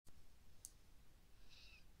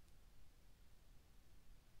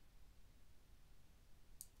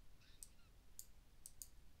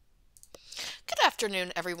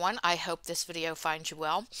afternoon, everyone. I hope this video finds you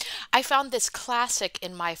well. I found this classic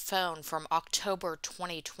in my phone from October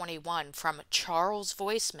 2021 from Charles'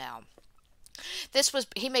 voicemail.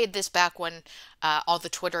 He made this back when all the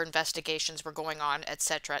Twitter investigations were going on,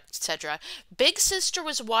 etc., etc. Big Sister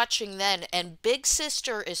was watching then, and Big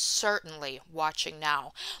Sister is certainly watching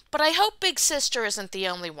now. But I hope Big Sister isn't the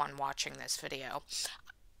only one watching this video.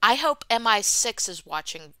 I hope MI6 is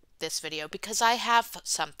watching this video because I have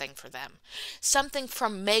something for them. Something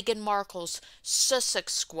from Meghan Markle's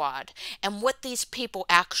Sussex squad and what these people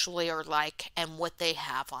actually are like and what they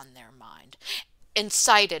have on their mind.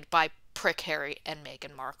 Incited by Prick Harry and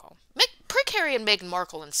Meghan Markle. Prick Harry and Meghan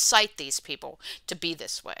Markle incite these people to be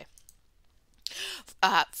this way.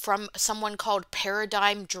 From someone called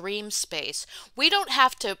Paradigm Dream Space. We don't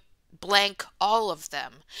have to blank all of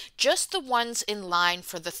them, just the ones in line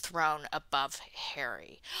for the throne above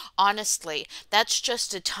Harry. Honestly, that's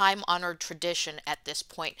just a time-honored tradition at this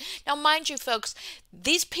point. Now, mind you, folks,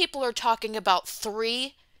 these people are talking about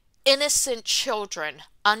 3 innocent children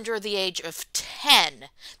under the age of 10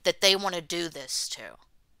 that they want to do this to.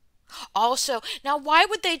 Also, now why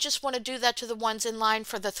would they just want to do that to the ones in line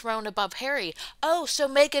for the throne above Harry? Oh, so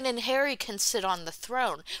Meghan and Harry can sit on the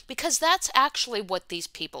throne. Because that's actually what these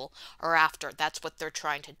people are after. That's what they're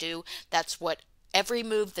trying to do. That's what every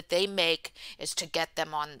move that they make is to get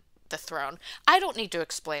them on the throne. I don't need to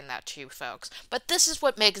explain that to you folks. But this is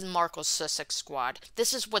what Meghan Markle's Sussex squad.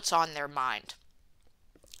 This is what's on their mind.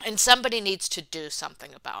 And somebody needs to do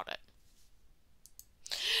something about it.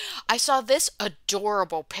 I saw this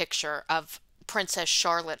adorable picture of Princess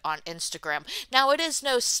Charlotte on Instagram. Now, it is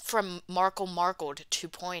from Markle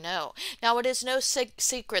 2.0. Now, it is no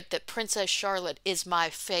secret that Princess Charlotte is my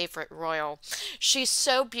favorite royal. She's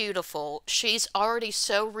so beautiful. She's already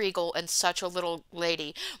so regal and such a little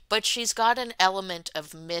lady, but she's got an element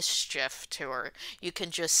of mischief to her. You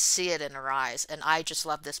can just see it in her eyes, and I just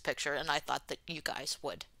love this picture, and I thought that you guys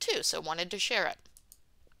would too, so wanted to share it.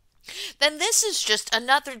 Then this is just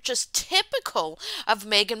another typical of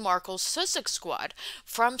Meghan Markle's Sussex squad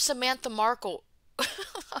from Samantha Markle.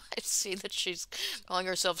 I see that she's calling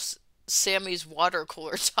herself Sammy's water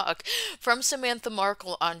cooler talk. From Samantha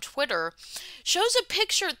Markle on Twitter shows a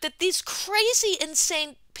picture that these crazy,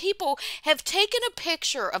 insane people have taken a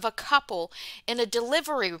picture of a couple in a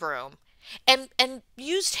delivery room and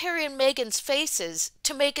used Harry and Meghan's faces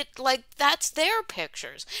to make it like that's their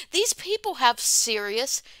pictures. These people have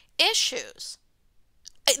serious issues.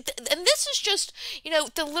 And this is just,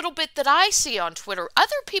 the little bit that I see on Twitter.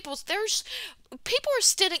 Other people's, people are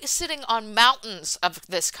sitting on mountains of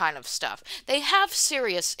this kind of stuff. They have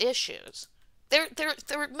serious issues. They're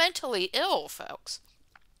mentally ill, folks.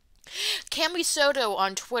 Cami Soto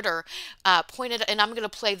on Twitter pointed, and I'm going to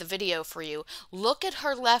play the video for you. Look at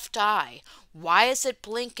her left eye. Why is it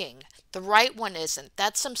blinking? The right one isn't.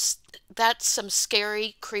 That's some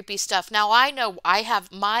scary, creepy stuff. Now, I know I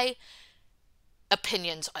have my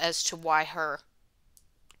opinions as to why her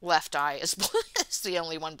left eye is the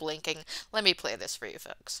only one blinking. Let me play this for you,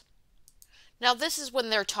 folks. Now, this is when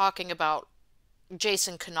they're talking about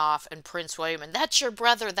Jason Knopf and Prince William, and that's your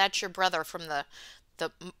brother from the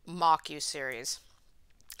Mock You series.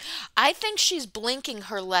 I think she's blinking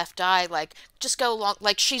her left eye like, just go along,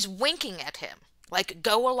 like she's winking at him. Like,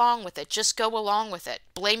 go along with it. Just go along with it.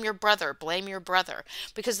 Blame your brother. Blame your brother.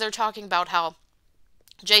 Because they're talking about how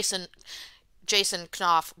Jason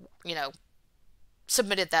Knopf,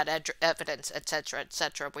 submitted that evidence, etc.,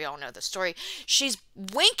 etc. We all know the story. She's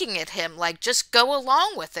winking at him like, just go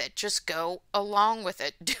along with it. Just go along with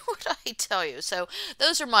it. Do what I tell you. So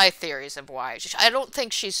those are my theories of why. I don't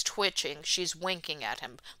think she's twitching. She's winking at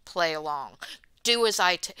him. Play along. Do as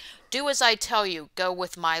I tell you. Go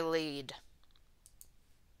with my lead.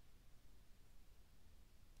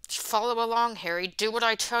 Just follow along, Harry. Do what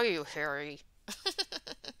I tell you, Harry.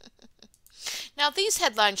 Now, these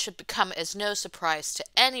headlines should become as no surprise to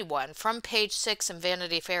anyone. From Page 6 and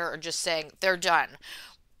Vanity Fair are just saying they're done.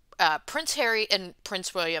 Prince Harry and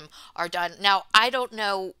Prince William are done. Now, I don't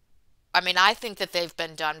know. I mean, I think that they've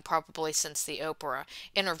been done probably since the Oprah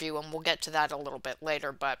interview, and we'll get to that a little bit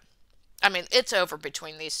later. But, I mean, it's over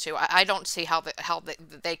between these two. I don't see how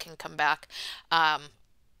they can come back. I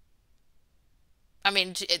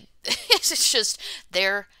mean, it's just,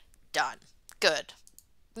 they're done. Good.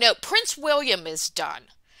 No, Prince William is done.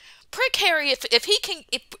 Prick Harry, if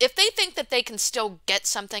they think that they can still get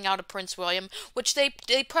something out of Prince William, which they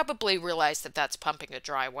probably realize that that's pumping a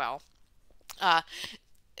dry well.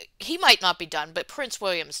 he might not be done, but Prince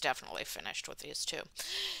William's definitely finished with these two.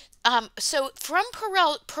 So from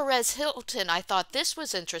Perez Hilton, I thought this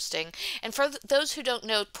was interesting. And for those who don't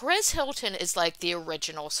know, Perez Hilton is like the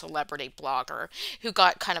original celebrity blogger who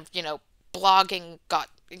got kind of, blogging,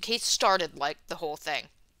 he started like the whole thing.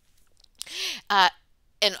 Uh,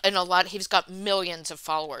 and he's got millions of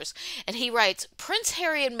followers. And he writes, Prince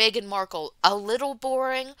Harry and Meghan Markle, a little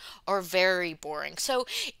boring or very boring. So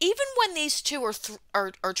even when these two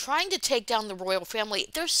are trying to take down the royal family,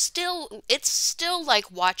 it's still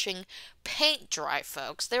like watching paint dry,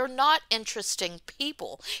 folks. They're not interesting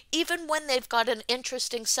people. Even when they've got an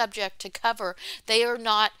interesting subject to cover, they are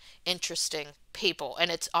not interesting people.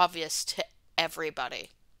 And it's obvious to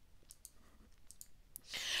everybody.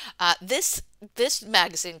 This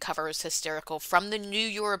magazine cover is hysterical. From the New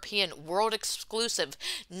European, world exclusive.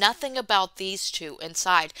 Nothing about these two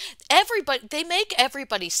inside. They make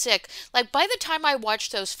everybody sick. Like, by the time I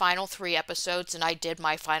watched those final 3 episodes and I did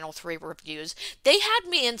my final 3 reviews, they had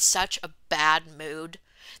me in such a bad mood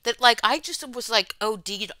that, like, I just was like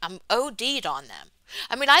I'm OD'd on them.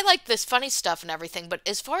 I mean, I like this funny stuff and everything, but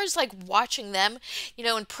as far as like watching them,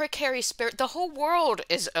 in Prick Harry's spirit, the whole world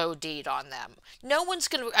is OD'd on them. No one's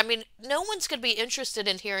gonna be interested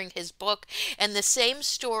in hearing his book and the same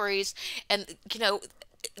stories, and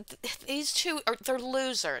these two they're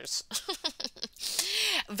losers.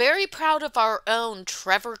 Very proud of our own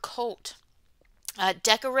Trevor Colt.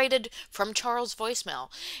 Decorated from Charles' voicemail.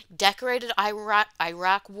 Decorated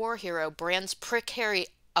Iraq war hero brands Prick Harry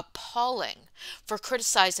appalling for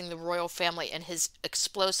criticizing the royal family in his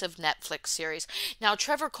explosive Netflix series. Now,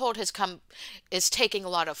 Trevor Colt is taking a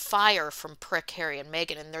lot of fire from Prick, Harry, and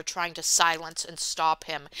Meghan, and they're trying to silence and stop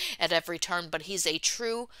him at every turn, but he's a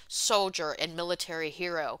true soldier and military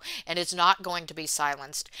hero, and is not going to be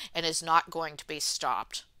silenced, and is not going to be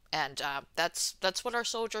stopped. And that's what our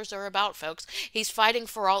soldiers are about, folks. He's fighting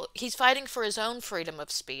for his own freedom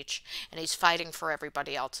of speech, and he's fighting for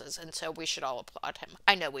everybody else's, and so we should all applaud him.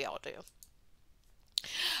 I know we all do.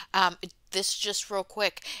 This just real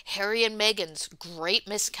quick. Harry and Meghan's great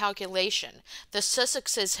miscalculation. The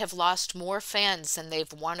Sussexes have lost more fans than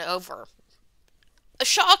they've won over.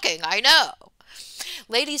 Shocking, I know.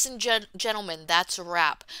 Ladies and gentlemen, that's a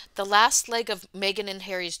wrap. The last leg of Meghan and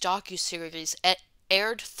Harry's docuseries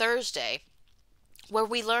aired Thursday, where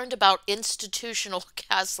we learned about institutional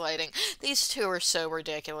gaslighting. These two are so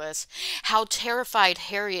ridiculous. How terrified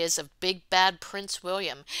Harry is of big bad Prince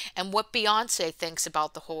William, and what Beyonce thinks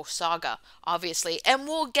about the whole saga, obviously. And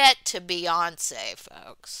we'll get to Beyonce,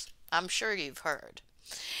 folks. I'm sure you've heard.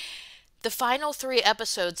 The final 3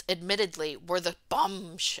 episodes, admittedly, were the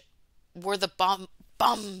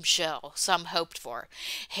bombshell some hoped for.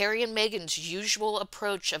 Harry and Meghan's usual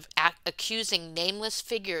approach of accusing nameless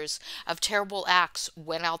figures of terrible acts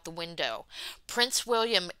went out the window. Prince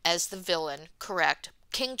William as the villain, correct.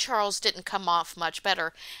 King Charles didn't come off much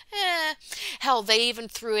better. Hell, they even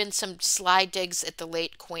threw in some sly digs at the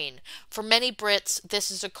late Queen. For many Brits, this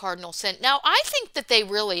is a cardinal sin. Now, I think that they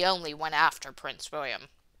really only went after Prince William.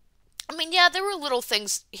 I mean, yeah, there were little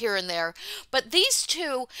things here and there, but these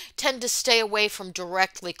two tend to stay away from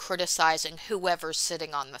directly criticizing whoever's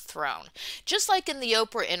sitting on the throne. Just like in the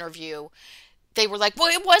Oprah interview, they were like, well,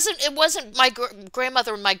 it wasn't my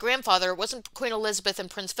grandmother and my grandfather, it wasn't Queen Elizabeth and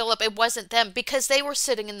Prince Philip, it wasn't them, because they were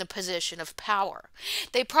sitting in the position of power.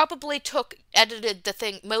 They probably edited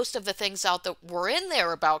most of the things out that were in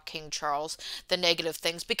there about King Charles, the negative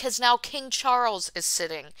things, because now King Charles is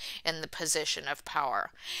sitting in the position of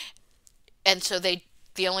power. And so the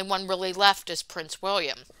only one really left is Prince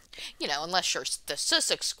William. Unless you're the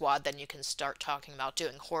Sussex squad, then you can start talking about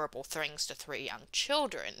doing horrible things to 3 young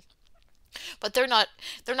children. But they're not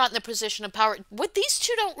in the position of power. What these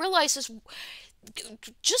two don't realize is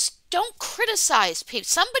just don't criticize people.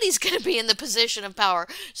 Somebody's going to be in the position of power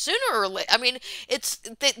sooner or later. I mean,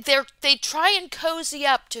 they try and cozy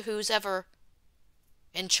up to who's ever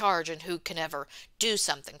in charge and who can ever do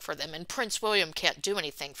something for them. And Prince William can't do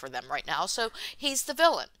anything for them right now, so he's the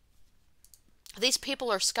villain. These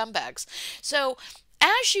people are scumbags. So,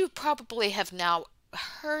 as you probably have now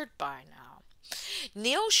heard by now,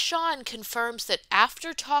 Neil Sean confirms that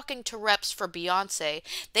after talking to reps for Beyonce,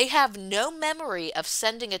 they have no memory of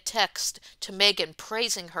sending a text to Meghan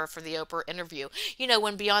praising her for the Oprah interview.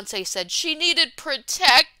 When Beyonce said she needed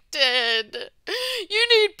protected. You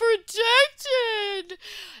need protected.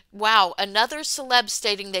 Wow, another celeb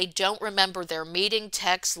stating they don't remember their meeting,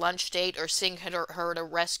 text, lunch date, or seeing her at a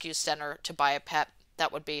rescue center to buy a pet.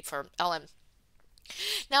 That would be for Ellen.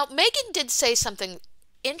 Now, Meghan did say something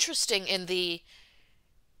interesting in the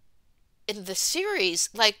series.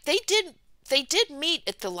 Like, they did they did meet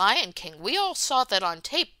at the Lion King. We all saw that on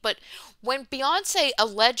tape. But when Beyonce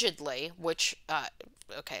allegedly, which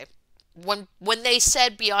okay, when they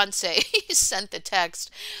said Beyonce sent the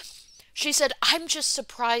text, she said, "I'm just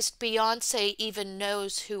surprised Beyonce even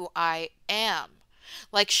knows who I am."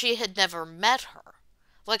 Like she had never met her.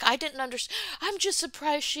 Like I didn't understand. I'm just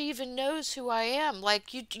surprised she even knows who I am.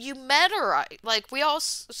 Like you met her. Like we all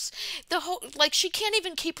the whole like she can't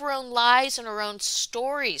even keep her own lies and her own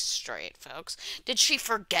stories straight, folks. Did she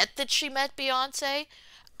forget that she met Beyonce?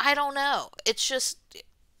 I don't know. It's just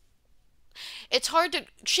it's hard to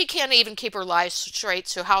she can't even keep her lies straight,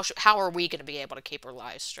 so how are we going to be able to keep her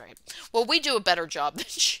lies straight? Well, we do a better job than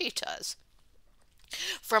she does.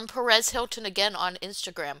 From Perez Hilton again on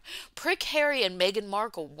Instagram. Prick Harry and Meghan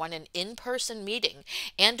Markle want an in-person meeting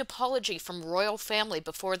and apology from royal family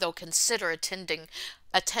before they'll consider attending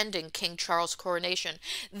King Charles' coronation.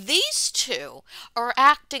 These two are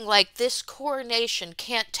acting like this coronation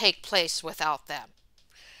can't take place without them.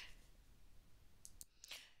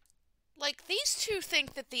 Like these two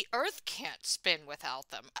think that the earth can't spin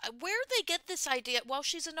without them. Where they get this idea? Well,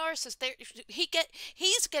 she's a narcissist.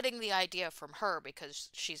 He's getting the idea from her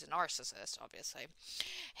because she's a narcissist, obviously.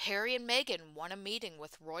 Harry and Meghan want a meeting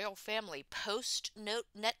with royal family post note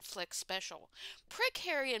Netflix special. Prick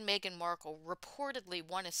Harry and Meghan Markle reportedly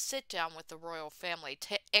want to sit down with the royal family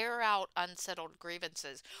to air out unsettled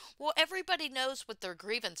grievances. Well, everybody knows what their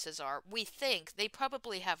grievances are. We think they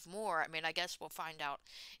probably have more. I mean, I guess we'll find out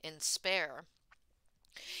in space.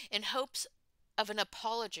 In hopes of an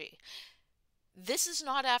apology. This is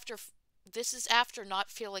not after this is after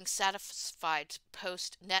not feeling satisfied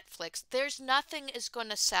post Netflix. There's nothing is going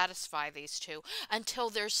to satisfy these two until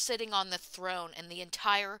they're sitting on the throne and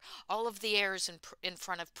all of the heirs in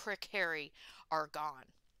front of Prick Harry are gone.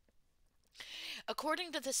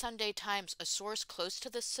 According to the Sunday Times, a source close to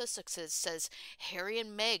the Sussexes says Harry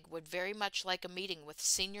and Meg would very much like a meeting with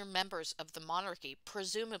senior members of the monarchy,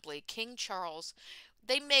 presumably King Charles.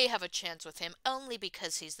 They may have a chance with him only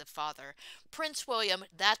because he's the father. Prince William,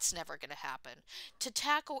 that's never going to happen. To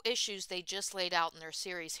tackle issues they just laid out in their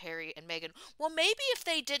series, Harry and Meghan. Well, maybe if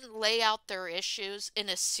they didn't lay out their issues in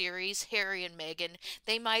a series, Harry and Meghan,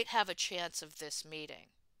 they might have a chance of this meeting.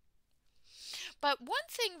 But one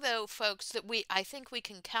thing, though, folks, that I think we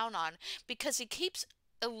can count on, because he keeps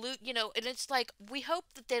and it's like, we hope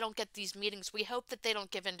that they don't get these meetings. We hope that they don't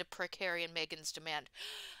give in to Prick Harry and Meghan's demand.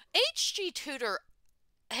 H.G. Tudor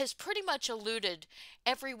has pretty much alluded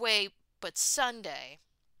every way but Sunday,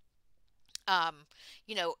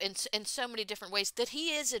 in so many different ways that he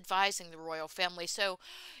is advising the royal family. So,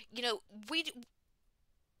 we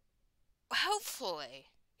hopefully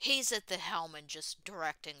he's at the helm and just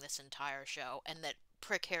directing this entire show, and that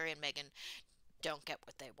Prick Harry and Meghan don't get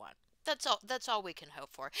what they want. That's all we can hope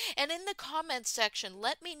for. And in the comments section,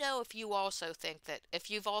 let me know if you also think that, if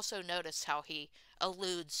you've also noticed how he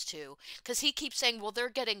alludes to, because he keeps saying, well, they're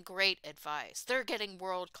getting great advice. They're getting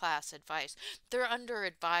world-class advice. They're under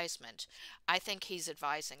advisement. I think he's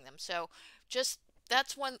advising them. So just,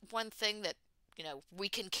 that's one thing that, we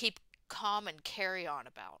can keep calm and carry on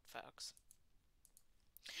about, folks.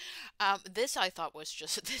 This I thought was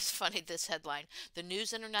just this funny, this headline. The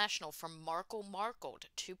News International from Markle Markled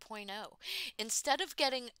 2.0. Instead of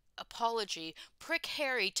getting apology, Prick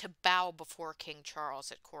Harry to bow before King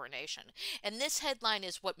Charles at coronation. And this headline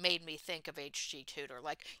is what made me think of H.G. Tudor.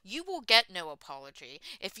 Like, you will get no apology.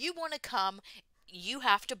 If you want to come, you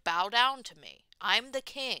have to bow down to me. I'm the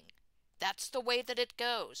king. That's the way that it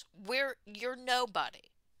goes. You're nobody.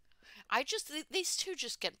 These two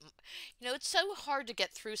just get, it's so hard to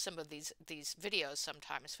get through some of these videos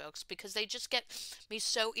sometimes, folks, because they just get me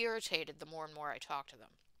so irritated the more and more I talk to them.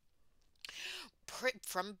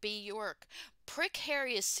 From B. York. Prick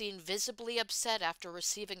Harry is seen visibly upset after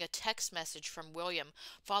receiving a text message from William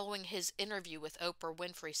following his interview with Oprah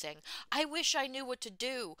Winfrey saying, "I wish I knew what to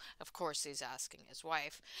do." Of course, he's asking his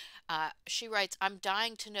wife. She writes, "I'm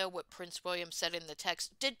dying to know what Prince William said in the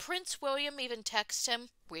text." Did Prince William even text him?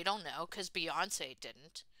 We don't know, because Beyonce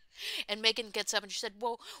didn't. And Meghan gets up and she said,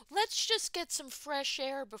 well, let's just get some fresh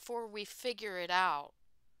air before we figure it out.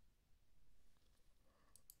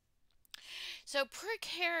 So Prick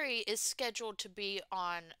Harry is scheduled to be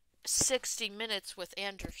on 60 Minutes with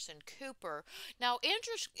Anderson Cooper. Now,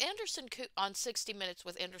 Anderson on 60 Minutes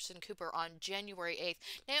with Anderson Cooper on January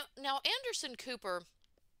 8th. Now Anderson Cooper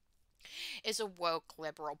is a woke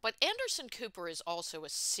liberal, but Anderson Cooper is also a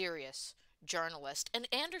serious journalist. And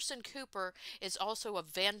Anderson Cooper is also a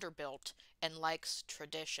Vanderbilt and likes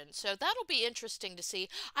tradition. So that'll be interesting to see.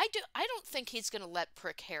 I don't think he's going to let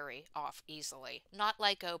Prick Harry off easily. Not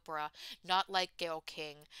like Oprah, not like Gayle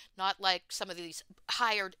King, not like some of these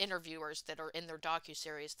hired interviewers that are in their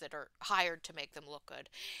docuseries that are hired to make them look good.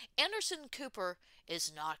 Anderson Cooper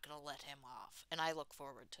is not going to let him off, and I look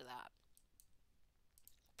forward to that.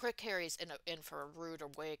 Prick Harry's in for a rude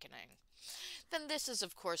awakening. Then this is,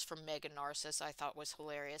 of course, from Meghan Narcissus, I thought was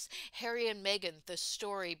hilarious. Harry and Meghan, the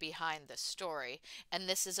story behind the story. And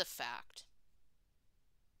this is a fact.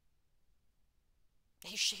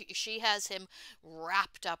 She has him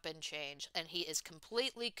wrapped up in chains, and he is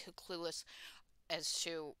completely clueless as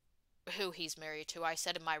to who he's married to. I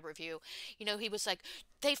said in my review, he was like,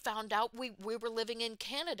 they found out we were living in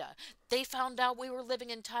Canada. They found out we were living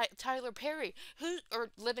in Tyler Perry. Or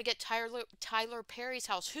living at Tyler Perry's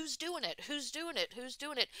house. Who's doing it? Who's doing it? Who's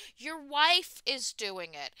doing it? Your wife is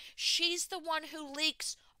doing it. She's the one who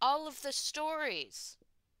leaks all of the stories.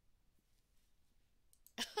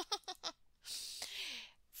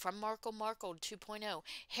 From Markle 2.0,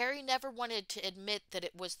 Harry never wanted to admit that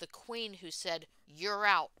it was the Queen who said, "You're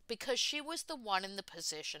out," because she was the one in the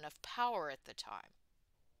position of power at the time.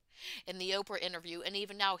 In the Oprah interview, and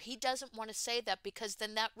even now, he doesn't want to say that because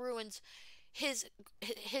then that ruins his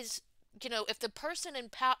if the person in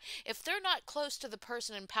power, if they're not close to the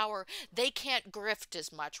person in power, they can't grift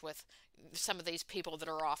as much with some of these people that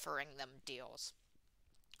are offering them deals.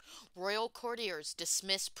 Royal courtiers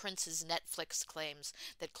dismiss Prince's Netflix claims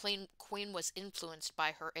that Queen was influenced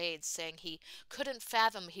by her aides, saying he couldn't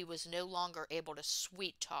fathom he was no longer able to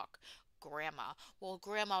sweet talk Grandma. Well,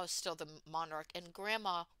 Grandma was still the monarch, and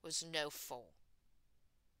Grandma was no fool.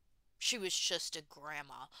 She was just a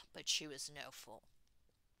grandma, but she was no fool.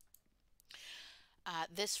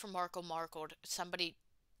 This from Markle. Somebody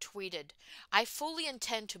tweeted, "I fully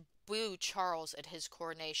intend to boo Charles at his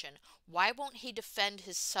coronation. Why won't he defend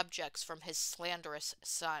his subjects from his slanderous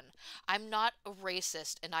son? I'm not a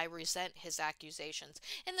racist and I resent his accusations."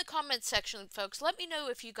 In the comments section, folks, let me know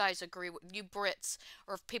if you guys agree with you Brits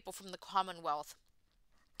or if people from the Commonwealth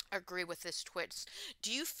agree with this twist.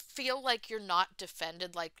 Do you feel like you're not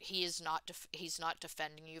defended, like he's not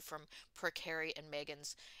defending you from Prick Harry and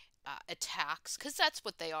Meghan's attacks? Because that's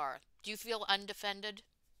what they are. Do you feel undefended?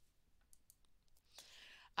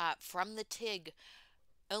 From the TIG,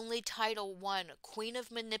 only Title I, Queen of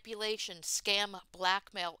Manipulation, Scam,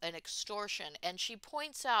 Blackmail, and Extortion. And she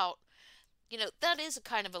points out, that is a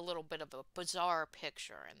kind of a little bit of a bizarre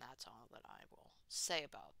picture, and that's all that I will say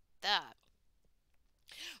about that.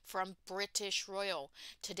 From British Royal,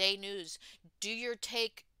 Today News, do you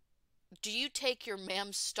take your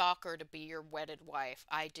ma'am stalker to be your wedded wife?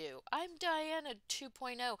 I do. I'm Diana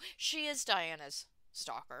 2.0. She is Diana's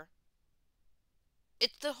stalker.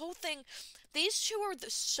 It's the whole thing. These two are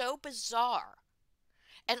so bizarre.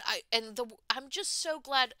 I'm just so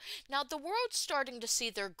glad. Now the world's starting to see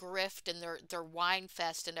their grift and their wine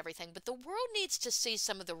fest and everything, but the world needs to see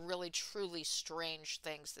some of the really truly strange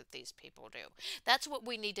things that these people do. That's what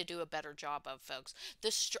we need to do a better job of, folks.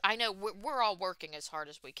 I know we're all working as hard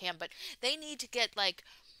as we can, but they need to get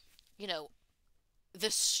the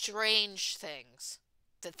strange things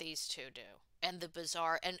that these two do. And the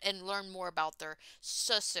bizarre, and learn more about their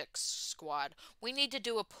Sussex squad. We need to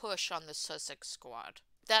do a push on the Sussex squad.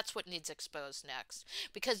 That's what needs exposed next.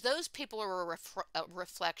 Because those people are a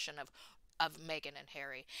reflection of Meghan and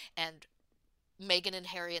Harry. And Meghan and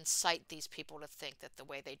Harry incite these people to think that the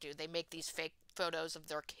way they do. They make these fake photos of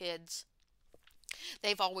their kids.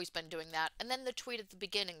 They've always been doing that. And then the tweet at the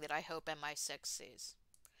beginning that I hope MI6 sees.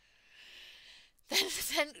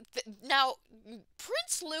 Now,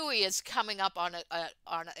 Prince Louis is coming up on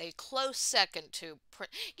a close second to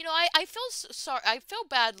Prince. I feel sorry. I feel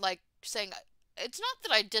bad, like saying it's not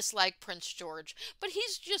that I dislike Prince George, but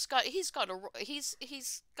he's got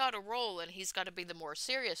a role, and he's got to be the more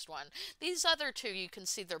serious one. These other two, you can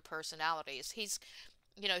see their personalities.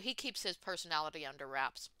 He keeps his personality under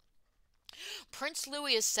wraps. Prince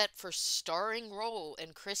Louis is set for starring role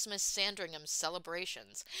in Christmas Sandringham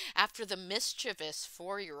celebrations after the mischievous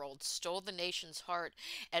 4-year-old stole the nation's heart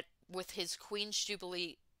with his Queen's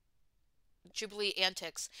Jubilee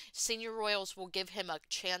antics. Senior royals will give him a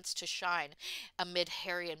chance to shine amid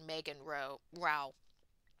Harry and Meghan row.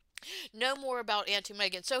 No more about Auntie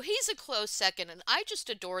Meghan. So he's a close second, and I just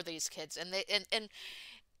adore these kids. And they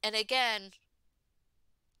and again,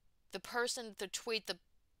 the tweet,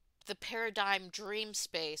 the paradigm dream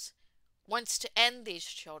space wants to end these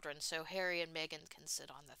children so Harry and Meghan can sit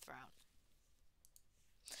on the throne.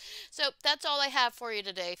 So that's all I have for you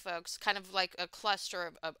today, folks. Kind of like a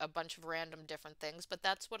cluster of a bunch of random different things, but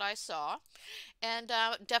that's what I saw. And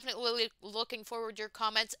definitely looking forward to your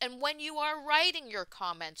comments. And when you are writing your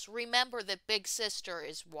comments, remember that Big Sister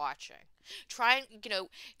is watching. Try and,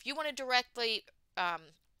 if you want to directly um,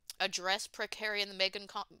 address Prick Harry and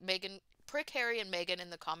the Prick Harry and Meghan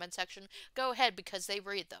in the comment section, go ahead because they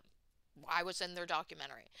read them. I was in their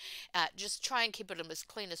documentary. Just try and keep it as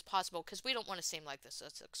clean as possible because we don't want to seem like the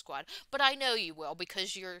Sussex Squad. But I know you will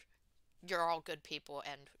because you're all good people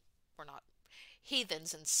and we're not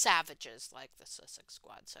heathens and savages like the Sussex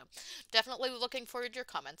Squad. So definitely looking forward to your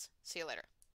comments. See you later.